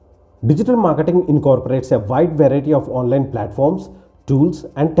Digital marketing incorporates a wide variety of online platforms, tools,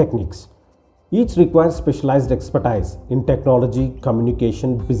 and techniques. Each requires specialized expertise in technology,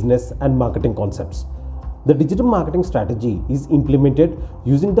 communication, business, and marketing concepts. The digital marketing strategy is implemented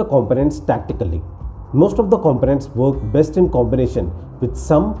using the components tactically. Most of the components work best in combination with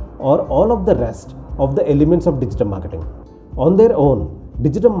some or all of the rest of the elements of digital marketing. On their own,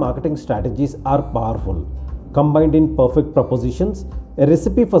 digital marketing strategies are powerful, combined in perfect propositions, a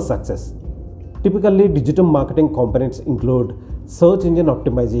recipe for success. Typically, digital marketing components include search engine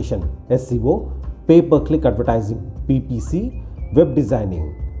optimization (SEO), pay-per-click advertising, web designing,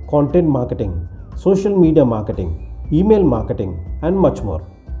 content marketing, social media marketing, email marketing, and much more.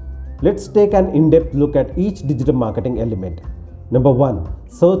 Let's take an in-depth look at each digital marketing element. Number 1.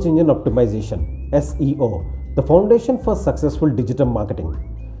 Search engine optimization (SEO), the foundation for successful digital marketing.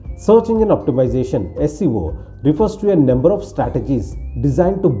 Search engine optimization (SEO) refers to a number of strategies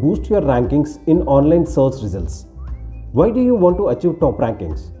designed to boost your rankings in online search results. Why do you want to achieve top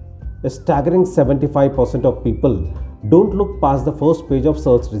rankings? A staggering 75% of people don't look past the first page of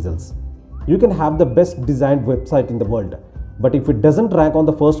search results. You can have the best designed website in the world, but if it doesn't rank on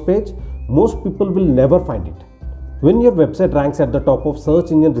the first page, most people will never find it. When your website ranks at the top of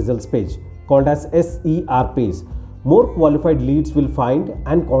search engine results page, called as SER page, more qualified leads will find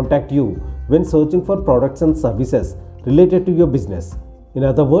and contact you when searching for products and services related to your business. In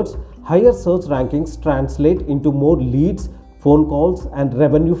other words, higher search rankings translate into more leads, phone calls, and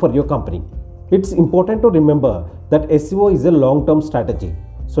revenue for your company. It's important to remember that SEO is a long-term strategy,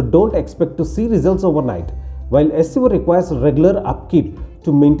 so don't expect to see results overnight. While SEO requires regular upkeep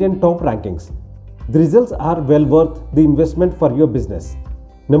to maintain top rankings, the results are well worth the investment for your business.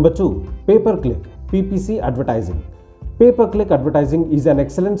 Number 2. Pay-per-click advertising. Pay-per-click advertising is an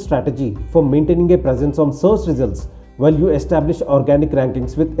excellent strategy for maintaining a presence on search results while you establish organic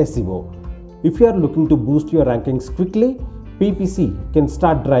rankings with SEO. If you are looking to boost your rankings quickly, PPC can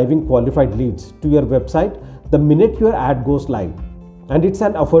start driving qualified leads to your website the minute your ad goes live, and it's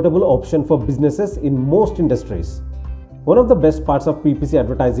an affordable option for businesses in most industries. One of the best parts of PPC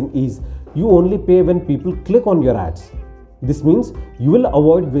advertising is you only pay when people click on your ads. This means you will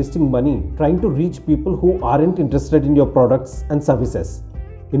avoid wasting money trying to reach people who aren't interested in your products and services.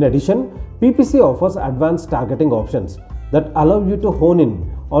 In addition, PPC offers advanced targeting options that allow you to hone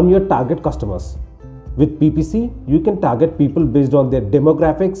in on your target customers. With PPC, you can target people based on their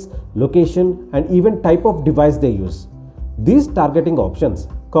demographics, location, and even type of device they use. These targeting options,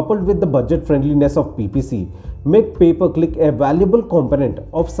 coupled with the budget friendliness of PPC, make pay-per-click a valuable component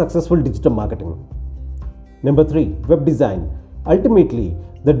of successful digital marketing. Number 3. Web design. Ultimately,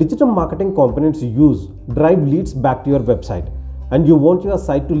 the digital marketing components you use drive leads back to your website, and you want your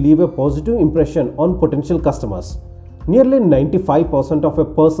site to leave a positive impression on potential customers. Nearly 95% of a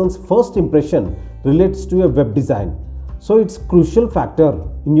person's first impression relates to a web design, so it's a crucial factor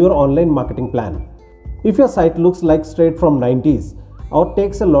in your online marketing plan. If your site looks like straight from 90s or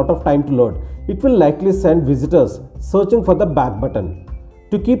takes a lot of time to load, it will likely send visitors searching for the back button.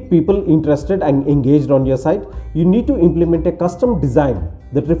 To keep people interested and engaged on your site, you need to implement a custom design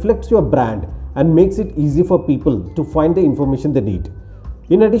that reflects your brand and makes it easy for people to find the information they need.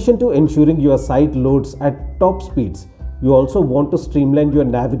 In addition to ensuring your site loads at top speeds, you also want to streamline your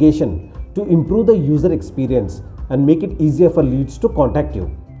navigation to improve the user experience and make it easier for leads to contact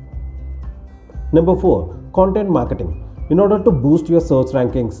you. Number 4. Content marketing. In order to boost your search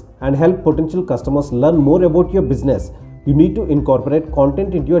rankings and help potential customers learn more about your business, you need to incorporate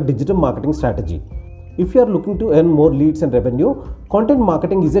content into your digital marketing strategy. If you are looking to earn more leads and revenue, content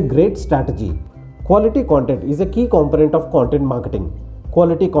marketing is a great strategy. Quality content is a key component of content marketing.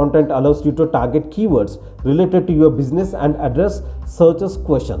 Quality content allows you to target keywords related to your business and address searchers'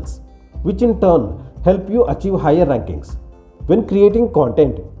 questions, which in turn help you achieve higher rankings. When creating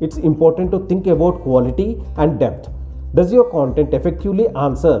content, it's important to think about quality and depth. Does your content effectively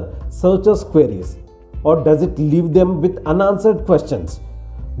answer searchers' queries, or does it leave them with unanswered questions?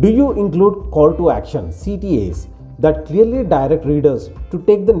 Do you include call to action (CTAs) that clearly direct readers to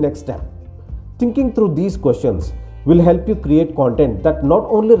take the next step? Thinking through these questions will help you create content that not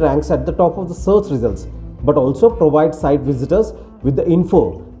only ranks at the top of the search results but also provides site visitors with the info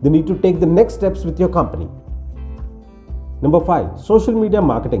they need to take the next steps with your company. Number 5. Social media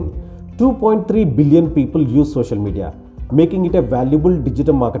marketing. 2.3 billion people use social media, making it a valuable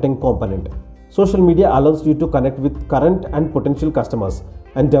digital marketing component. Social media allows you to connect with current and potential customers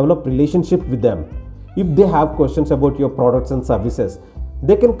and develop relationship with them. If they have questions about your products and services,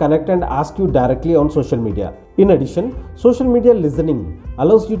 they can connect and ask you directly on social media. In addition, social media listening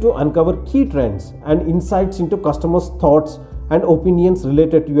allows you to uncover key trends and insights into customers' thoughts and opinions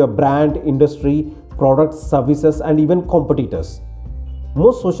related to your brand, industry, products, services, and even competitors.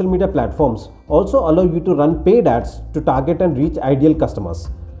 Most social media platforms also allow you to run paid ads to target and reach ideal customers.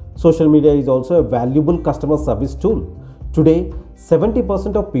 Social media is also a valuable customer service tool. Today,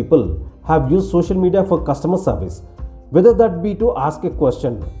 70% of people have used social media for customer service, whether that be to ask a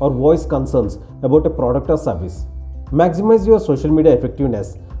question or voice concerns about a product or service. Maximize your social media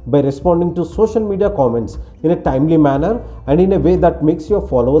effectiveness by responding to social media comments in a timely manner and in a way that makes your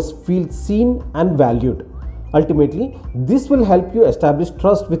followers feel seen and valued. Ultimately, this will help you establish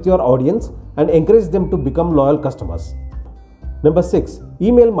trust with your audience and encourage them to become loyal customers. Number 6.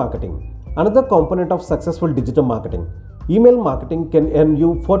 Email marketing. Another component of successful digital marketing. Email marketing can earn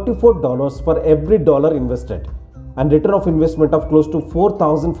you $44 for every dollar invested and return of investment of close to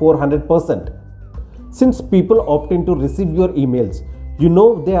 4,400%. Since people opt in to receive your emails, you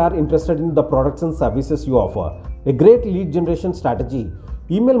know they are interested in the products and services you offer. A great lead generation strategy.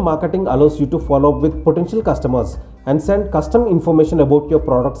 Email marketing allows you to follow up with potential customers and send custom information about your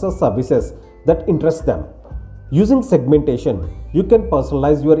products or services that interest them. Using segmentation, you can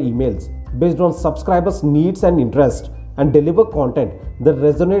personalize your emails based on subscribers' needs and interests and deliver content that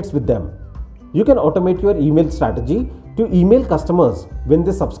resonates with them. You can automate your email strategy to email customers when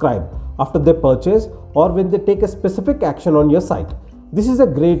they subscribe, after they purchase, or when they take a specific action on your site. This is a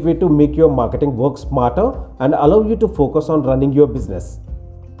great way to make your marketing work smarter and allow you to focus on running your business.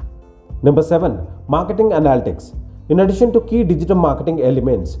 Number 7. Marketing analytics. In addition to key digital marketing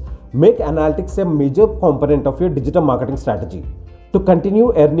elements, make analytics a major component of your digital marketing strategy. To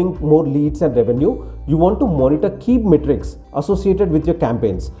continue earning more leads and revenue, you want to monitor key metrics associated with your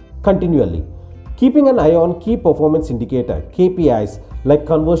campaigns continually. Keeping an eye on key performance indicator (KPIs) like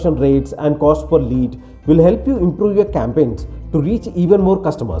conversion rates and cost per lead will help you improve your campaigns to reach even more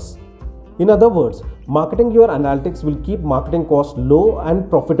customers. In other words, marketing your analytics will keep marketing costs low and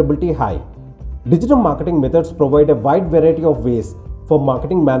profitability high. Digital marketing methods provide a wide variety of ways for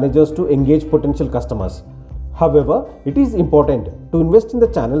marketing managers to engage potential customers. However, it is important to invest in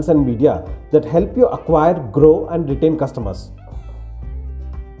the channels and media that help you acquire, grow, and retain customers.